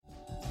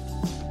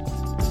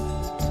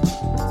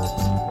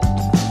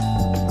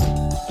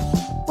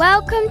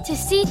Welcome to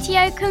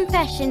CTO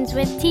Confessions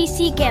with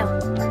TC Gill.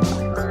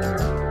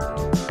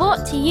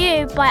 Brought to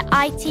you by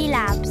IT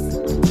Labs.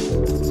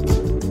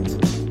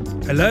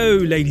 Hello,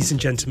 ladies and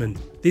gentlemen.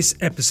 This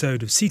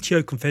episode of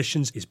CTO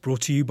Confessions is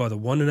brought to you by the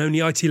one and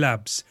only IT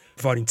Labs,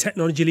 providing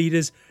technology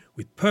leaders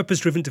with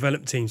purpose-driven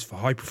development teams for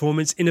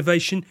high-performance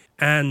innovation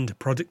and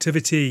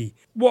productivity.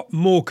 What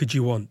more could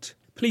you want?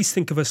 Please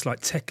think of us like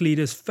tech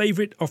leaders'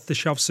 favourite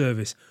off-the-shelf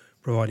service,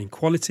 providing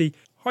quality,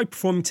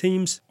 high-performing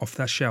teams off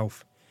that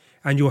shelf.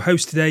 And your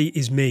host today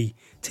is me,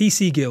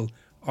 TC Gill,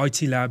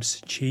 IT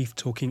Labs Chief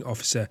Talking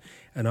Officer,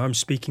 and I'm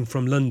speaking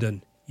from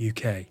London,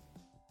 UK.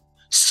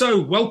 So,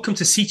 welcome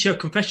to CTO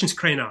Confessions,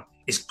 Krenar.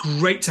 It's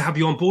great to have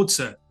you on board,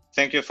 sir.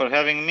 Thank you for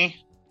having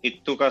me.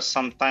 It took us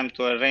some time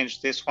to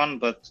arrange this one,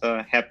 but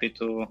happy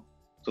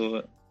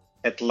to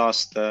at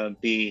last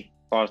be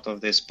part of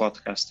this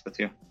podcast with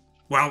you.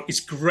 Wow, it's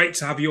great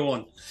to have you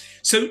on.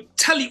 So,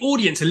 tell the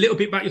audience a little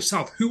bit about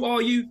yourself. Who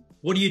are you?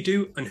 What do you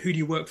do? And who do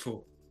you work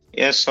for?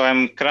 Yes, so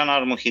I'm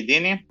Krenar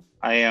Muhidini.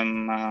 I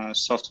am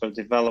Software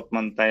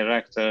Development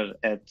Director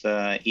at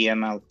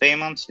EML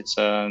Payments. It's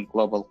a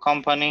global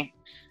company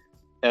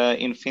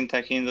in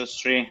fintech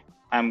industry.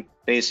 I'm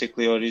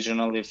basically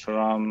originally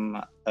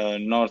from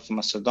North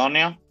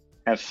Macedonia.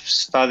 I've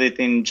studied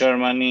in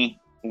Germany,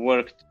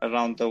 worked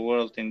around the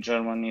world in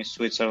Germany,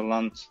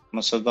 Switzerland,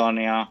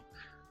 Macedonia,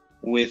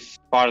 with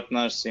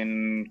partners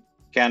in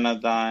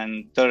Canada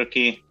and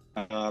Turkey.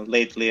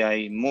 Lately,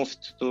 I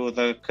moved to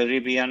the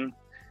Caribbean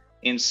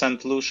in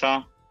St.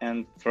 Lucia,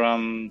 and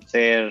from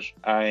there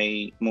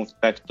I moved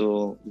back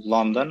to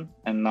London,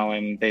 and now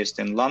I'm based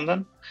in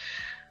London.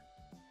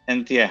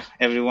 And yeah,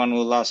 everyone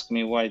will ask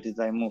me, why did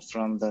I move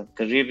from the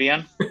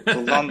Caribbean to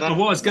London?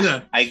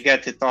 I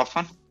get it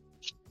often.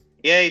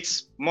 Yeah,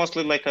 it's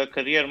mostly like a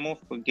career move,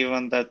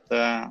 given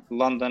that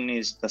London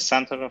is the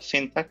center of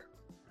fintech.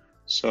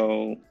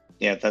 So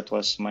yeah, that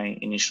was my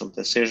initial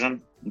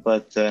decision,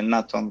 but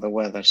not on the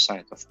weather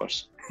side, of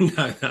course.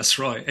 No, that's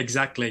right,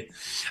 exactly.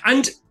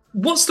 And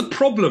what's the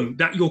problem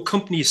that your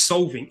company is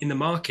solving in the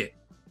market?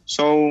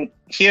 So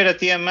here at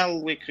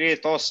EML, we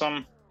create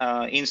awesome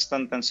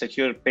instant and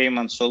secure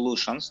payment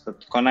solutions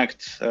that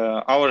connect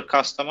our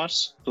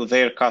customers to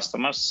their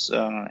customers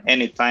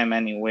anytime,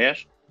 anywhere.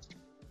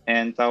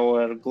 And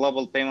our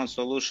global payment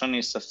solution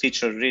is a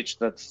feature rich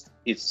that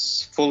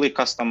it's fully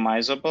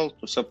customizable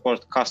to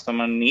support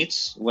customer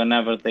needs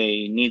whenever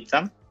they need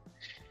them.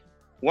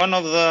 One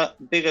of the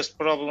biggest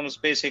problems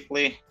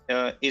basically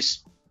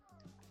is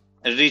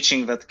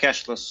reaching that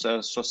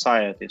cashless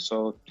society.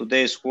 So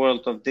today's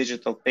world of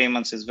digital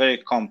payments is very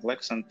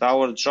complex, and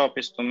our job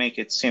is to make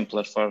it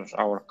simpler for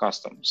our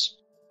customers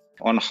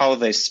on how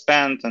they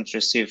spend and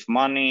receive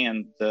money,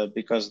 and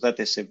because that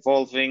is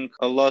evolving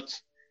a lot,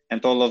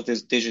 and all of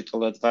these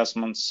digital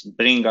advancements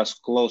bring us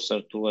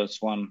closer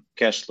towards one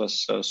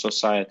cashless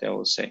society, I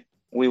would say.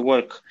 We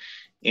work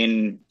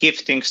in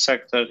gifting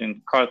sector,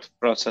 in card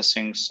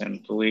processing,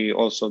 and we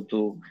also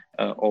do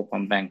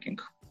open banking.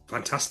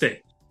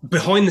 Fantastic.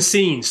 Behind the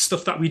scenes,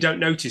 stuff that we don't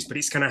notice, but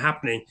it's kind of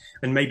happening,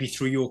 and maybe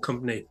through your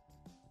company.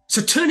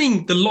 So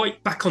turning the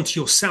light back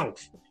onto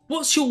yourself,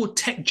 what's your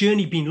tech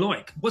journey been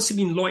like? What's it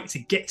been like to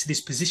get to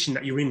this position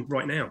that you're in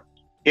right now?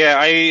 Yeah,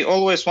 I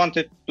always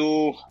wanted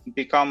to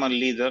become a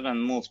leader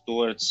and move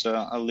towards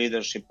a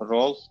leadership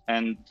role.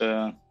 And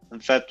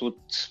that would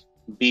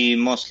be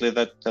mostly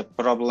that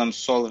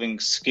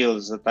problem-solving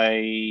skills that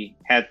I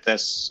had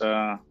as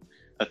a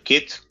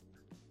kid.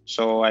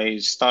 So I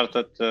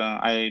started,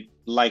 I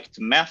liked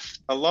math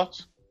a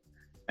lot,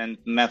 and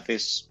math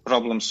is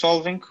problem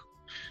solving.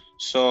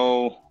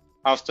 So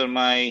after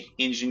my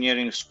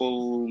engineering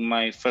school,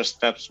 my first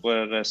steps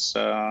were as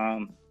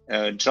a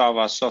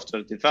Java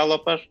software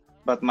developer,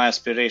 but my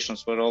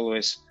aspirations were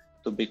always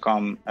to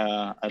become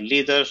a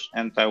leader,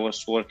 and I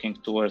was working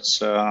towards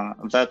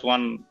that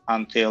one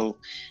until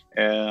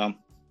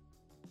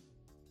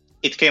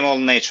it came all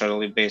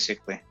naturally,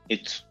 basically.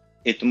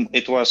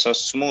 It was a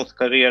smooth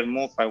career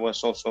move. I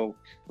was also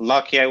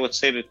lucky, I would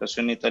say, because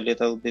you need a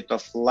little bit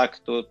of luck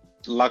to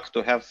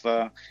have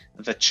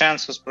the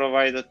chances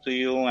provided to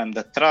you and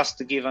the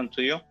trust given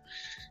to you.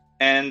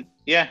 And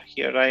yeah,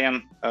 here I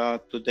am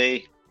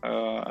today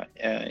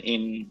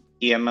in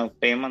EML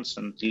Payments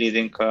and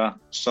leading a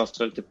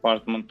software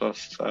department of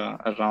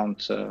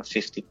around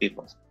 50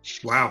 people.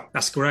 Wow,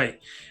 that's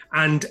great.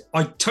 And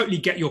I totally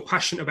get your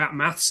passion about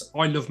maths.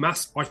 I love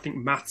maths. I think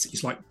maths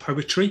is like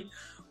poetry.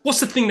 What's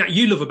the thing that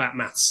you love about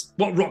maths?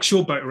 What rocks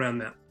your boat around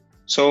that?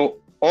 So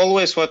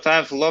always what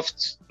I've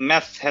loved,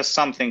 math has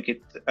something.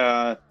 It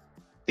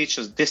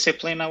teaches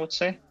discipline, I would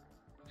say,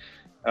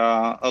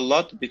 a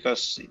lot,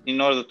 because in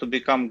order to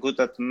become good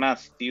at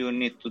math, you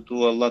need to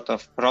do a lot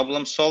of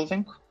problem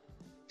solving.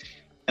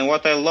 And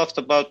what I loved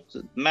about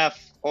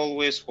math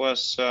always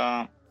was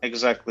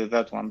exactly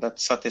that one, that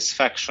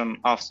satisfaction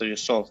after you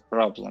solve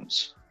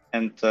problems.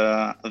 And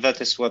that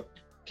is what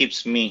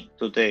keeps me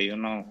today,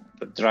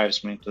 that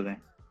drives me today.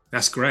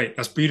 That's great.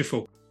 That's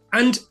beautiful.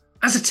 And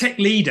as a tech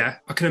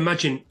leader, I can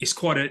imagine it's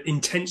quite an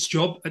intense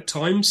job at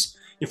times.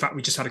 In fact,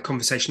 we just had a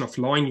conversation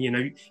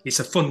offline. It's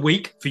a fun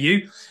week for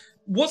you.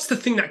 What's the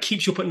thing that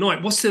keeps you up at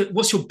night?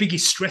 What's your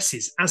biggest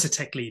stresses as a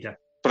tech leader?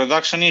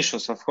 Production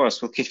issues, of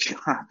course, will keep you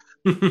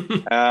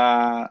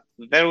up.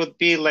 There would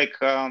be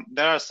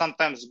there are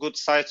sometimes good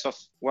sides of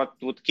what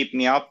would keep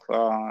me up,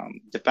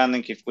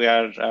 depending if we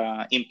are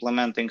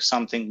implementing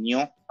something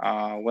new,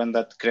 when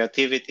that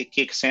creativity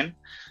kicks in.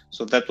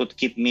 So that would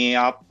keep me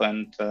up,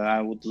 and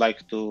I would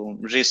like to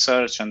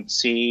research and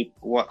see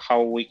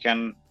how we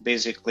can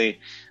basically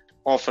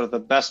offer the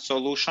best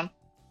solution.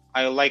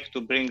 I like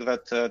to bring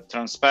that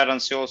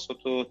transparency also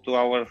to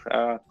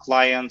our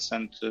clients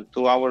and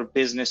to our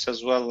business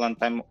as well. And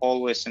I'm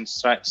always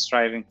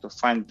striving to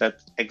find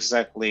that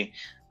exactly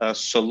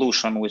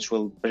solution which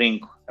will bring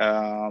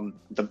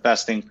the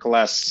best in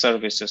class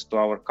services to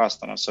our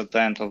customers at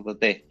the end of the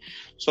day.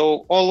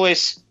 So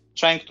always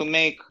trying to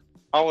make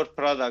our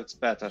products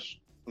better.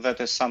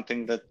 That is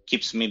something that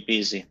keeps me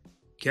busy.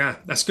 Yeah,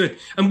 that's good.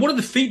 And what are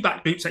the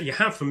feedback loops that you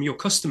have from your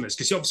customers?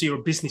 Because obviously you're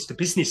a business to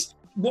business.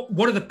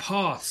 What are the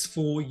paths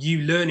for you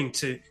learning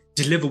to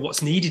deliver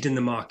what's needed in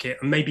the market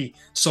and maybe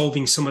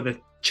solving some of the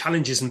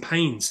challenges and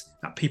pains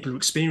that people are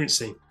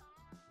experiencing?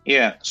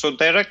 Yeah, so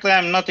directly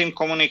I'm not in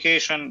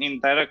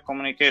direct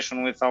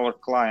communication with our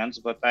clients,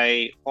 but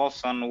I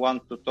often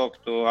want to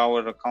talk to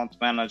our account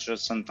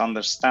managers and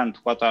understand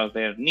what are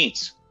their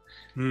needs.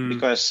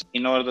 Because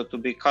in order to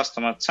be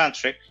customer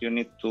centric, you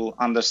need to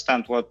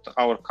understand what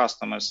our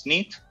customers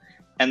need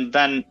and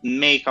then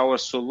make our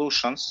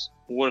solutions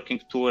working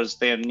towards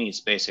their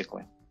needs,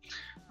 basically.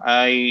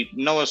 I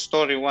know a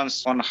story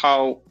once on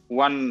how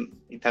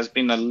it has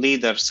been a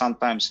leader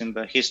sometimes in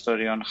the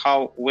history on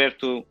where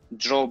to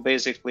draw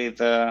basically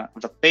the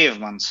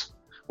pavements,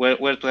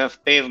 where to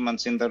have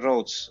pavements in the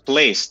roads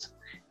placed.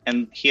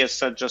 And he has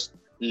said, just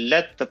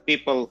let the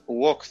people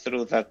walk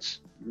through that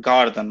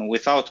garden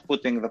without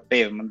putting the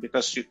pavement,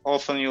 because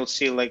you'll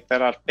see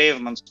there are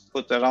pavements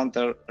put around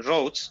the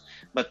roads,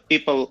 but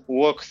people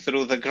walk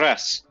through the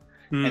grass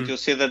and you'll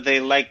see that they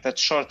like that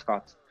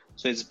shortcut.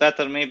 So it's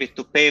better maybe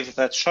to pave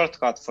that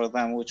shortcut for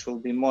them, which will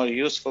be more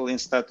useful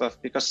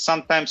because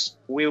sometimes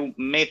we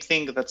may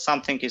think that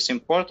something is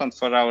important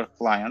for our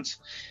clients,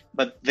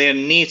 but their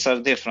needs are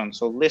different.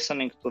 So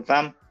listening to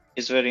them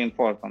is very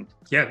important.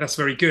 Yeah, that's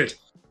very good.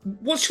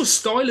 What's your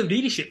style of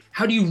leadership?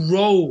 How do you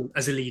roll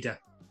as a leader?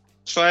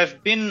 So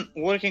I've been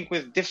working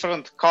with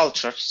different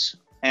cultures,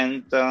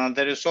 and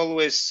there is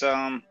always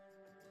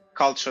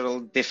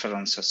cultural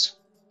differences.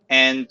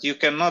 And you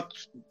cannot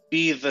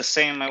be the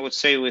same, I would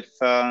say, with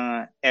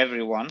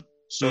everyone.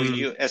 So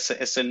you,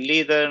 as a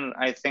leader,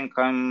 I think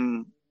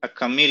I'm a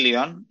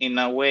chameleon in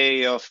a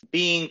way of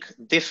being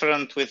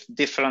different with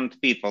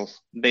different people,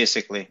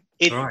 basically.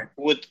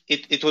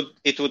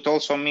 It would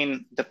also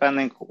mean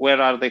depending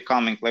where are they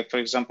coming. Like, for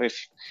example,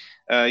 if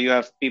you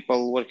have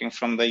people working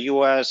from the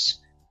US,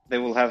 they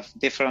will have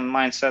different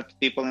mindset.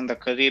 People in the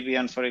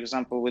Caribbean, for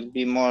example, will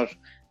be more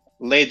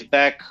laid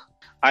back,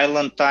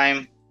 island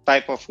time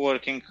type of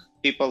working.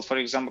 People, for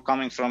example,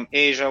 coming from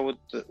Asia would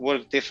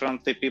work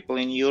differently. People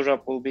in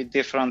Europe will be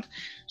different.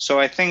 So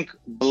I think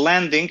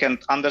blending and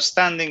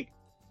understanding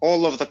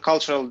all of the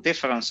cultural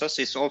differences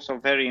is also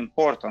very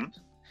important.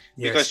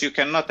 Yes. Because you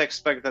cannot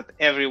expect that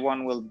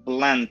everyone will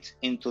blend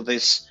into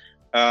this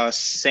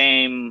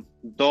same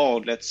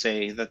dough, let's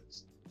say, that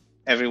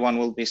everyone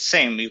will be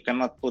same. You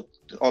cannot put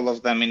all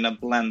of them in a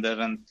blender,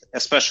 and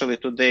especially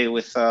today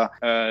with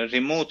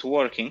remote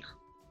working,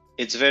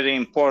 it's very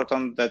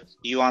important that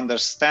you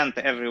understand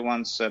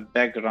everyone's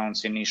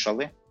backgrounds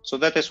initially. So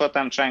that is what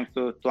I'm trying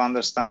to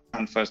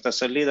understand first.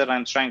 As a leader,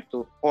 I'm trying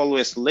to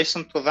always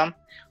listen to them,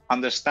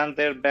 understand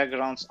their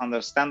backgrounds,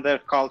 understand their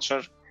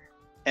culture,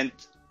 and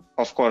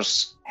of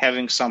course,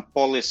 having some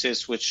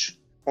policies which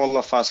all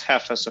of us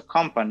have as a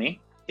company,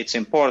 it's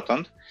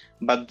important,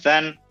 but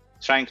then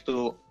trying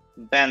to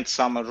bend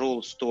some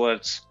rules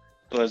towards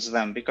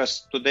them,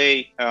 because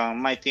today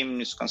my team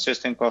is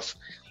consisting of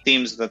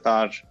teams that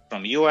are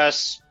from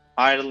US,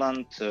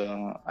 Ireland,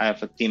 I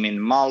have a team in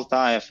Malta,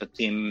 I have a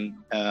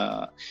team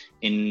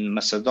in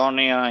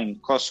Macedonia, in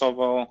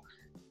Kosovo,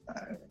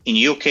 in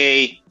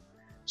UK.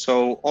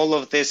 So all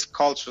of these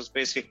cultures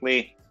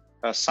basically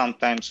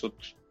sometimes would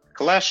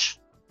clash.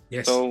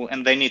 Yes. So,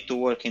 and they need to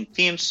work in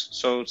teams.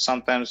 So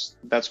sometimes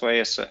that's why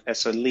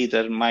as a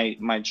leader,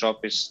 my job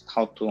is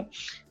how to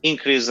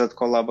increase that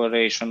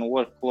collaboration,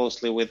 work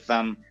closely with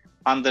them,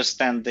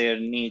 understand their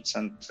needs,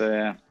 and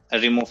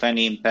remove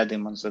any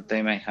impediments that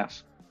they may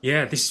have.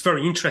 Yeah, this is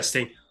very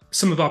interesting.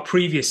 Some of our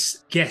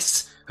previous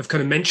guests have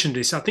kind of mentioned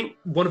this. I think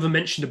one of them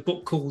mentioned a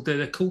book called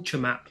The Culture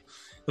Map,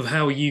 of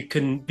how you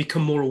can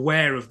become more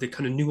aware of the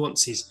kind of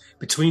nuances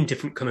between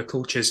different kind of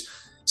cultures.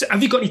 So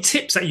have you got any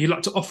tips that you'd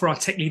like to offer our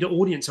tech leader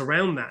audience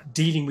around that,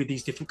 dealing with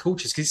these different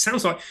cultures? Because it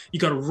sounds like you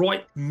got a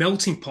right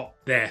melting pot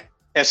there.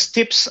 As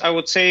tips, I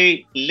would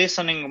say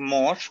listening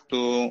more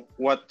to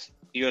what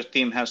your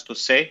team has to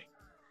say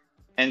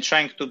and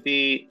trying to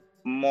be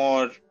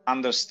more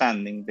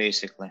understanding,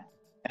 basically,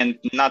 and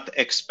not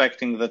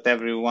expecting that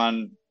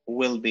everyone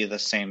will be the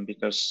same,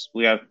 because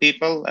we are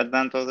people at the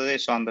end of the day.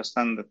 So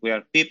understand that we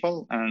are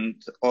people and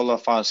all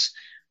of us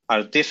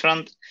are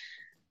different.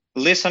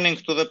 Listening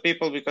to the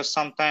people, because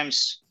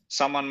sometimes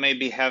someone may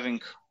be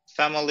having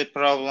family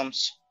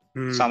problems,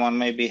 someone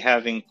may be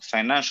having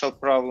financial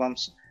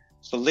problems.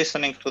 So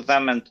listening to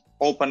them and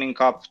opening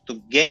up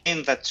to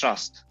gain that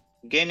trust.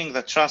 Gaining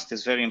the trust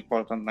is very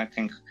important, I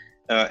think,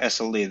 as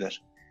a leader.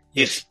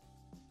 Yes. If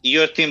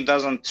your team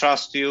doesn't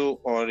trust you,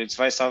 or it's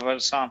vice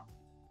versa,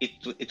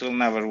 it will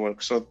never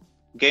work. So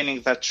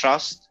gaining that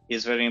trust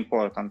is very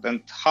important.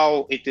 And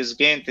how it is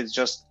gained is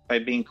just by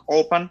being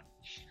open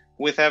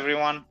with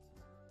everyone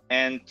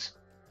and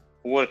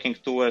working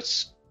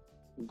towards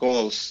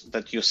goals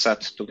that you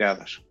set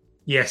together.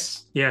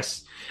 Yes.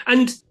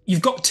 And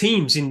you've got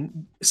teams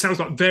in, it sounds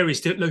like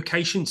various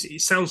locations.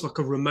 It sounds like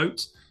a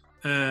remote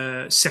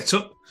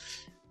setup.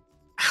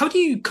 How do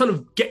you kind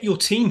of get your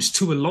teams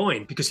to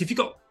align? Because if you've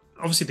got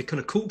obviously the kind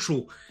of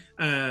cultural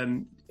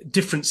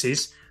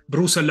differences, but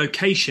also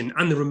location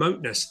and the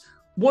remoteness,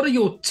 what are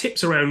your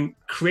tips around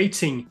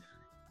creating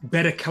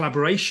better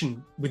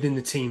collaboration within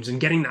the teams and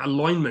getting that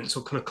alignment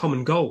or kind of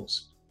common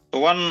goals?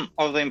 One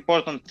of the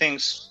important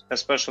things,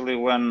 especially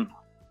when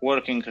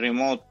working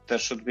remote, there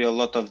should be a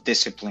lot of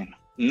discipline.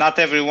 Not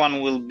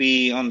everyone will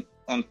be on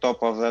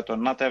top of that, or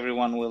not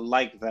everyone will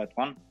like that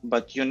one,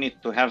 but you need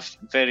to have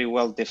very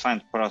well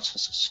defined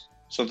processes.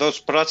 So those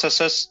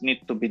processes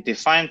need to be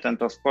defined,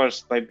 and of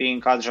course, by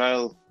being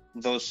agile,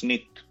 those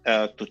need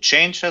to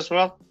change as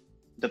well,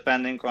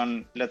 depending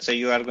on, let's say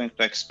you are going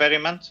to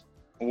experiment,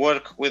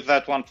 work with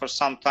that one for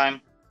some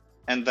time,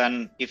 and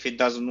then if it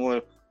doesn't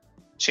work,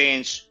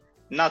 change.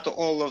 Not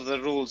all of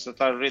the rules that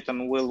are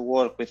written will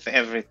work with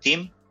every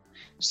team.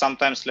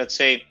 Sometimes, let's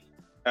say,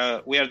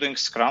 we are doing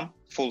Scrum,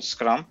 full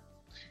Scrum,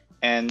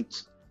 and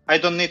I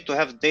don't need to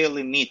have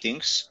daily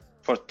meetings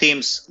for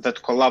teams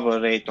that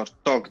collaborate or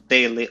talk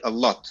daily a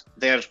lot.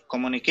 Their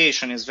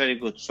communication is very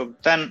good. So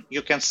then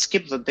you can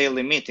skip the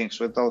daily meetings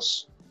with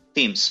those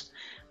teams.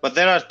 But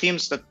there are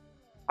teams that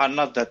are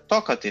not that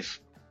talkative.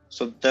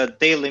 So the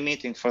daily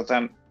meeting for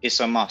them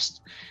is a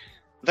must.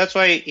 That's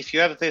why if you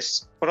have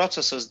these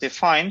processes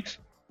defined,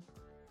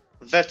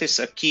 that is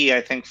a key,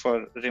 I think,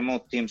 for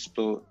remote teams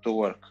to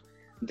work.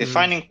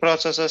 Defining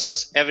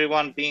processes,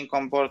 everyone being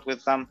on board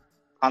with them,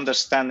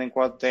 understanding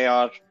what they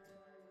are,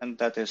 and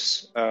that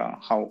is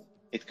how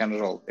it can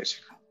roll,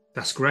 basically.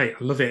 That's great.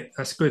 I love it.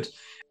 That's good.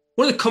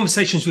 One of the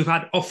conversations we've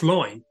had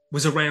offline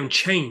was around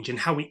change and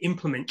how we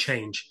implement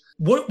change.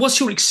 What's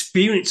your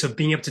experience of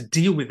being able to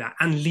deal with that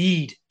and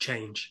lead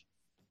change?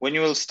 When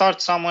you will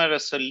start somewhere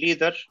as a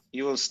leader,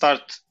 you will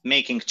start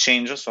making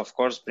changes, of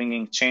course,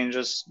 bringing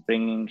changes,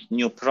 bringing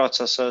new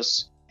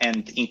processes,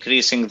 and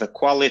increasing the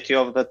quality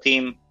of the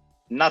team.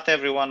 Not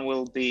everyone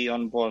will be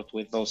on board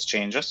with those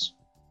changes.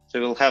 So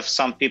you'll have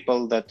some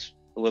people that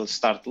will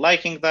start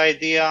liking the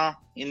idea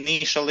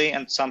initially,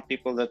 and some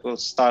people that will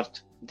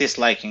start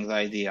disliking the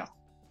idea.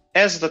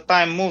 As the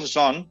time moves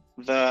on,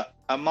 the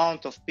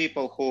amount of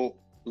people who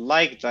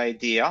like the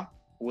idea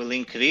will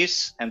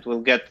increase, and will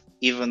get,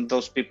 even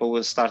those people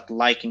will start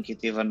liking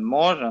it even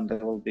more, and they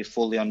will be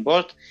fully on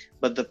board.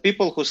 But the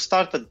people who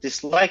started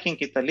disliking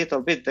it a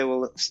little bit, they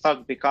will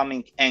start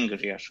becoming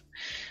angrier.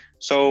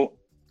 So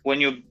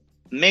when you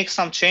make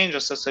some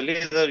changes as a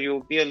leader,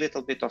 you'll be a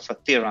little bit of a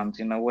tyrant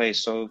in a way.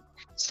 So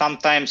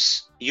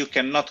sometimes you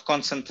cannot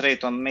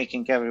concentrate on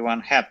making everyone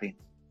happy.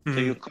 So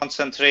you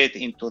concentrate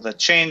into the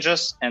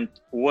changes and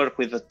work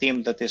with the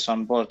team that is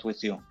on board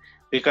with you,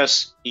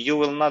 because you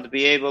will not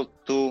be able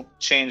to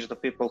change the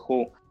people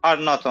who are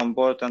not on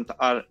board and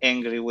are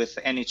angry with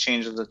any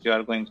changes that you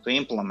are going to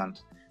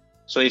implement.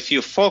 So if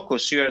you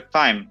focus your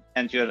time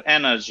and your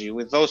energy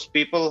with those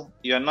people,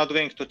 you are not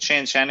going to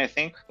change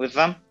anything with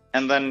them.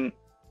 And then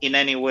in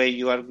any way,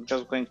 you are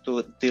just going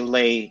to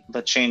delay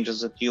the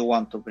changes that you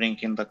want to bring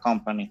in the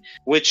company,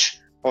 which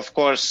of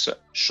course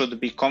should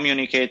be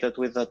communicated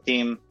with the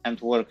team and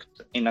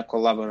worked in a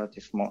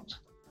collaborative mode.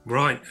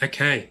 Right.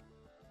 Okay.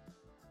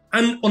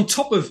 And on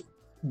top of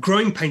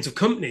growing pains of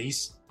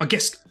companies, I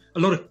guess a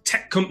lot of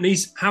tech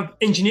companies have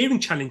engineering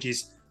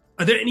challenges.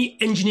 Are there any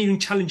engineering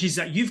challenges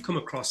that you've come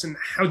across, and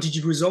how did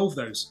you resolve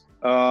those?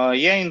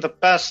 In the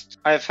past,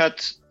 I've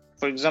had,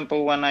 for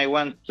example, when I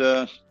went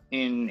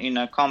in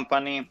a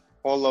company,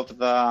 all of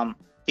the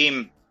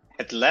team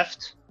had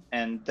left,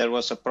 and there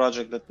was a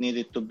project that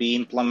needed to be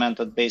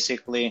implemented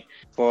basically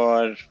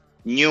for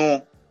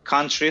new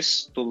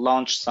countries to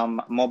launch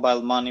some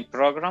mobile money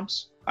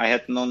programs. I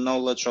had no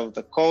knowledge of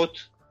the code.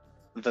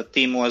 The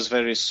team was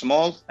very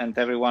small and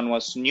everyone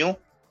was new.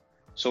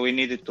 So we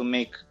needed to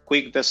make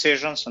quick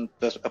decisions. And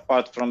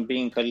apart from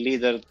being a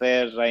leader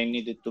there, I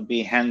needed to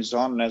be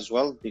hands-on as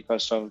well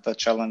because of the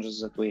challenges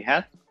that we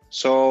had.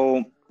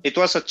 So it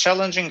was a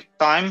challenging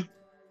time,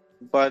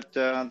 but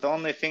the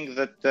only thing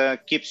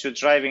that keeps you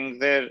driving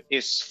there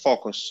is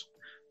focus.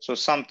 So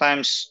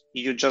sometimes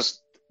you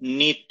just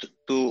need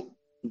to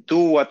do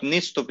what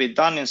needs to be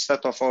done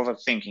instead of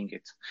overthinking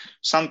it.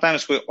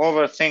 Sometimes we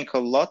overthink a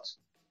lot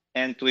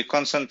and we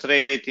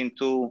concentrate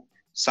into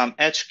some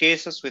edge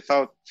cases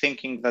without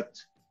thinking that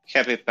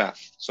happy path.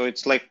 So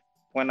it's like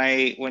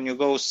when you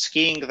go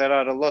skiing, there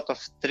are a lot of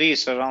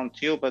trees around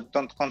you, but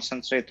don't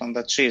concentrate on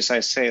the trees.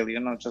 I say,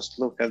 just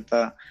look at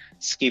the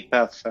ski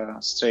path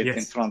straight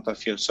in front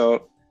of you.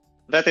 So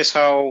that is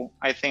how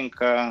I think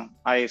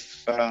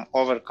I've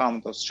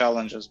overcome those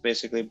challenges,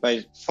 basically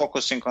by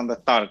focusing on the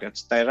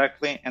targets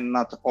directly and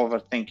not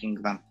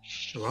overthinking them.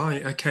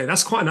 Right. Okay.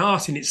 That's quite an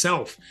art in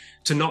itself,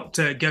 to not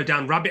go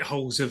down rabbit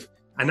holes of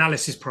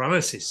analysis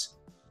paralysis.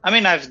 I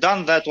mean, I've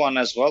done that one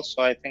as well,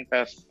 so I think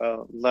I've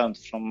learned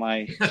from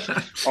my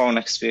own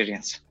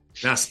experience.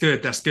 That's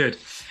good. That's good.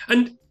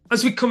 And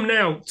as we come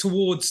now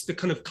towards the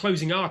kind of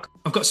closing arc,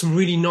 I've got some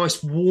really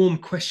nice, warm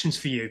questions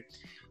for you.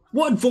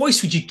 What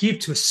advice would you give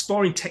to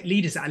aspiring tech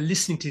leaders that are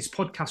listening to this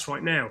podcast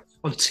right now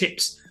on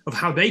tips of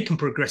how they can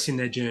progress in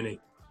their journey?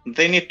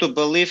 They need to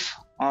believe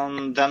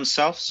on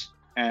themselves,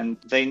 and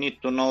they need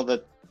to know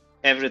that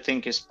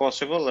everything is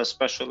possible,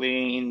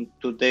 especially in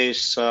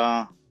today's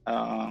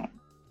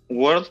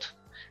world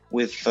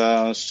with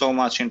so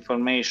much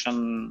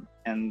information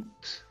and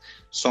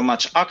so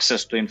much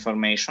access to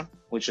information,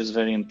 which is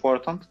very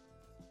important.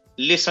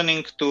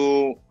 Listening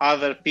to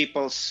other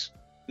people's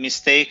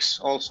mistakes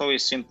also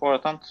is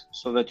important,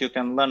 so that you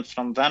can learn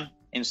from them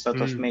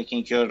instead of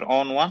making your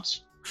own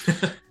ones.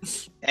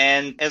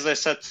 And as I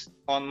said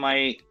on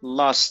my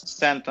last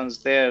sentence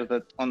there,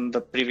 that on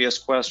the previous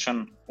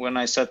question, when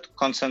I said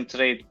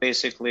concentrate,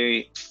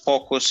 basically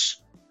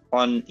focus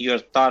on your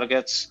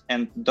targets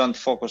and don't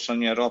focus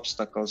on your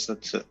obstacles,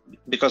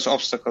 because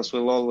obstacles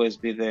will always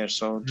be there.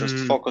 So just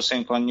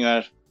focusing on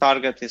your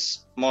target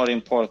is more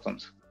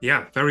important.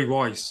 Yeah, very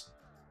wise.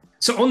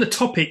 So on the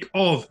topic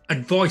of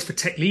advice for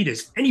tech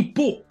leaders, any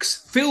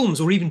books,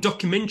 films, or even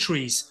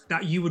documentaries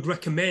that you would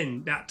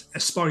recommend that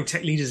aspiring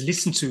tech leaders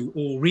listen to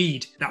or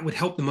read that would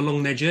help them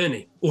along their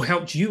journey or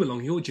helped you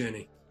along your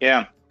journey?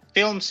 Yeah,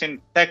 films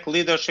in tech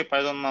leadership,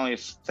 I don't know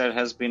if there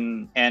has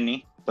been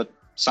any, but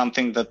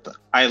something that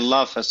I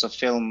love as a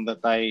film that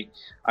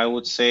I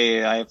would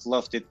say I've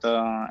loved it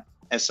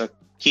as a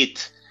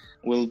kid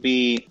will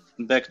be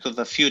Back to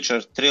the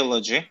Future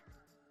trilogy,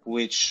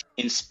 which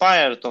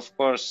inspired, of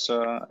course,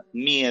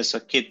 me as a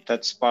kid.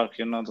 That spark,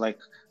 like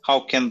how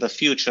can the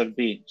future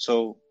be?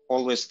 So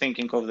always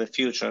thinking of the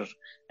future.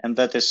 And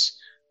that is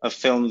a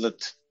film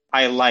that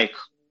I like.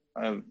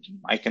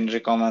 I can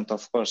recommend,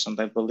 of course, and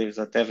I believe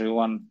that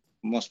everyone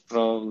most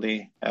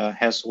probably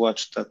has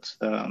watched that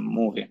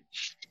movie.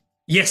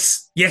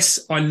 Yes,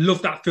 I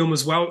love that film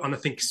as well, and I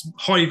think it's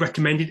highly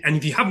recommended. And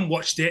if you haven't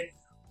watched it,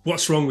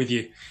 what's wrong with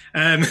you?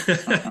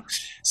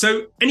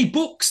 So any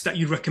books that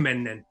you'd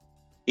recommend then?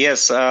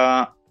 Yes,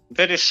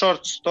 very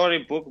short story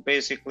book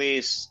basically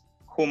is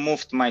Who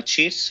Moved My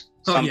Cheese?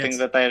 Something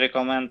that I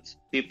recommend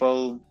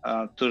people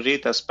to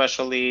read,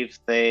 especially if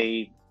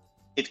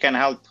it can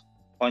help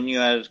on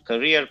your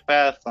career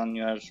path, on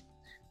your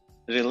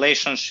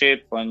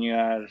relationship, on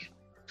your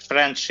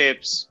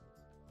friendships,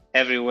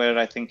 everywhere.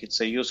 I think it's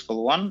a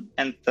useful one.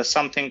 And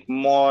something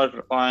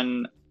more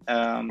on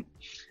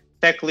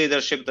tech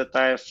leadership that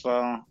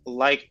I've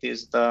liked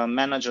is The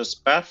Manager's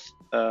Path.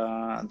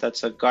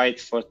 That's a guide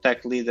for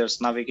tech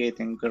leaders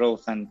navigating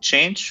growth and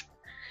change.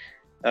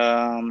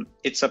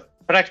 It's a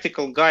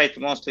practical guide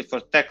mostly for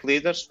tech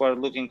leaders who are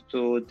looking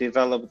to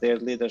develop their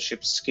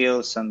leadership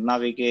skills and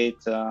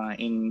navigate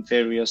in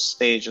various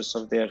stages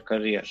of their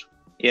career.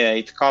 Yeah,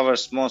 it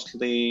covers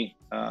mostly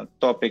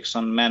topics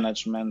on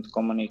management,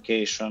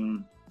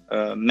 communication,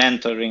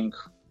 mentoring,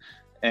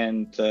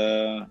 and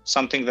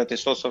something that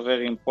is also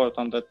very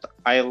important that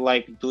I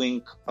like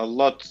doing a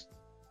lot,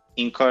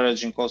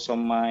 encouraging also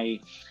my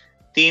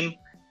team,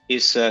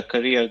 is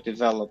career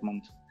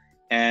development.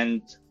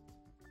 And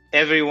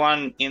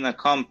everyone in a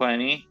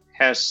company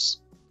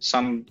has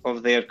some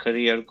of their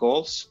career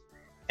goals,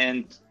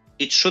 and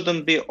it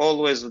shouldn't be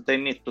always that they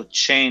need to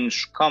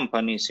change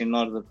companies in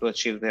order to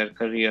achieve their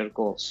career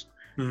goals.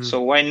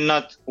 So why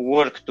not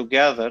work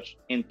together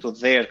into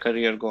their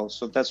career goals?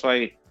 So that's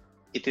why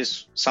it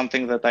is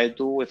something that I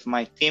do with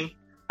my team.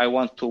 I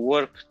want to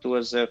work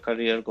towards their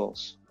career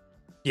goals.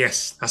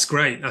 Yes, that's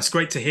great. That's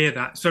great to hear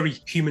that. It's very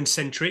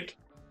human-centric.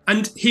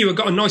 And here, I've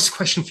got a nice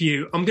question for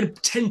you. I'm going to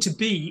pretend to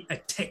be a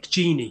tech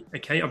genie,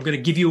 okay? I'm going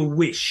to give you a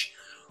wish.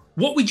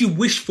 What would you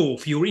wish for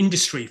your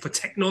industry, for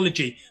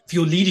technology, for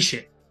your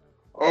leadership?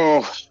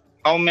 Oh,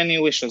 how many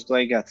wishes do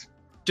I get?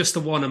 Just the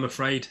one, I'm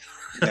afraid.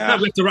 Yeah.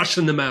 We have to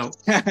ration them out.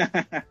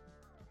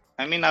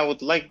 I mean, I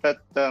would like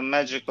that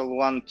magical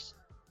one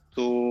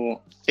to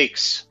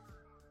fix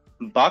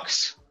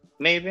bugs,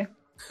 maybe,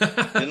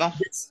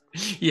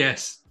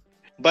 Yes.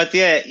 But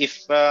yeah,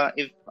 if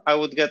I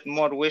would get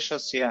more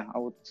wishes, yeah, I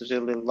would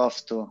really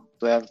love to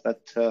have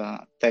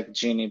that tech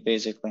genie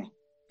basically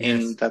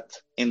in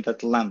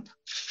that lamp.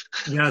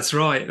 Yeah, that's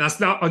right. I'm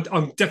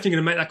definitely going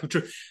to make that come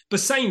true. But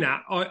saying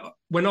that,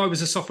 when I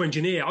was a software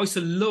engineer, I used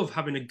to love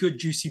having a good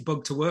juicy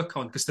bug to work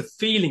on, because the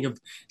feeling of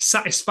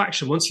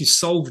satisfaction once you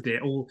solved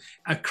it or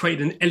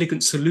created an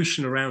elegant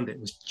solution around it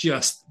was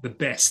just the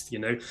best.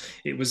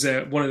 It was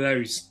one of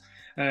those.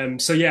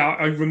 So yeah,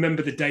 I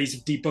remember the days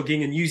of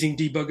debugging and using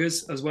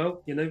debuggers as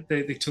well,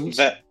 the tools.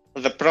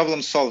 The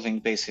problem solving,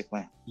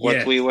 basically,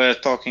 what we were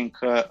talking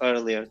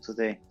earlier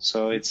today.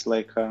 So it's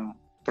like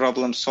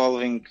problem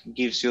solving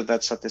gives you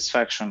that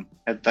satisfaction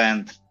at the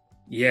end.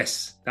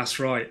 Yes, that's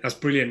right. That's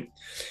brilliant.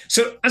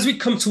 So as we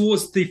come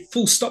towards the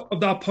full stop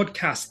of our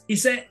podcast,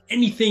 is there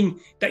anything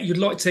that you'd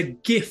like to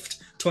gift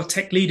to our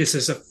tech leaders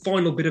as a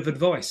final bit of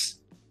advice?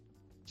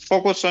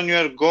 Focus on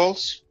your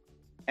goals.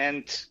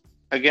 And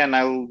again,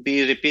 I will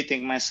be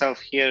repeating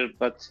myself here,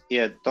 but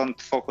don't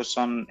focus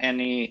on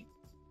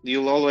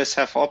you'll always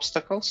have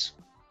obstacles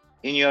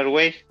in your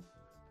way.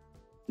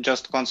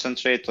 Just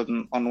concentrate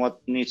on what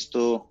needs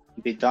to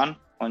be done,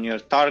 on your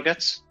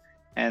targets,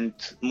 and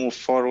move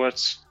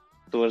forwards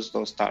towards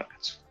those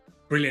targets.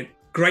 Brilliant.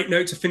 Great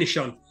note to finish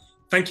on.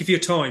 Thank you for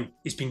your time.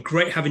 It's been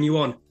great having you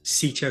on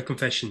CTO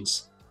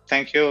Confessions.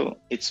 Thank you.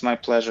 It's my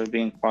pleasure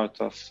being part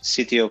of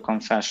CTO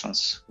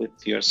Confessions with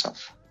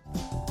yourself.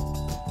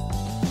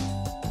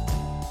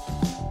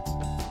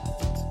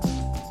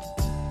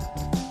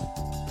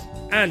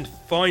 And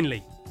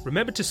finally,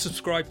 remember to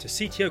subscribe to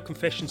CTO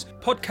Confessions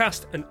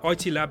podcast and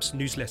IT Labs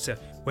newsletter,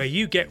 where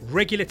you get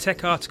regular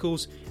tech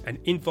articles and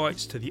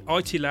invites to the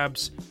IT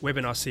Labs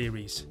webinar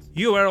series.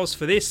 URLs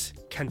for this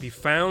can be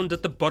found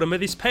at the bottom of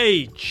this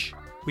page.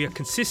 We are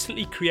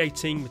consistently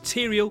creating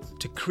material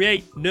to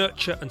create,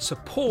 nurture and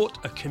support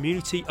a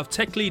community of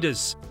tech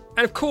leaders.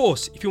 And of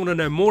course, if you want to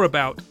know more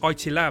about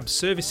IT Labs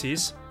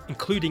services,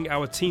 including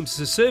our Teams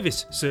as a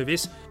Service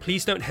service,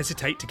 please don't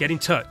hesitate to get in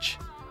touch.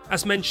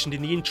 As mentioned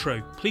in the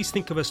intro, please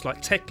think of us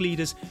like tech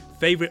leaders'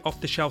 favourite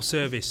off-the-shelf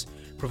service,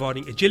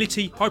 providing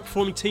agility,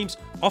 high-performing teams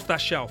off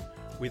that shelf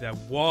with a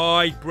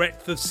wide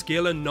breadth of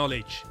skill and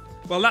knowledge.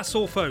 Well, that's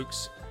all,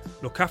 folks.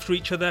 Look after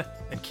each other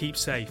and keep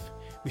safe.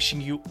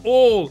 Wishing you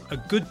all a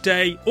good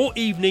day or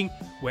evening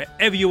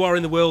wherever you are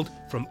in the world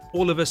from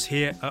all of us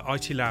here at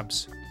IT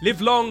Labs.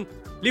 Live long,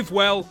 live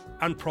well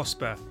and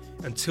prosper.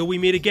 Until we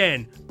meet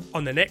again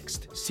on the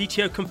next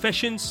CTO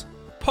Confessions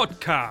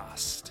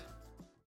podcast.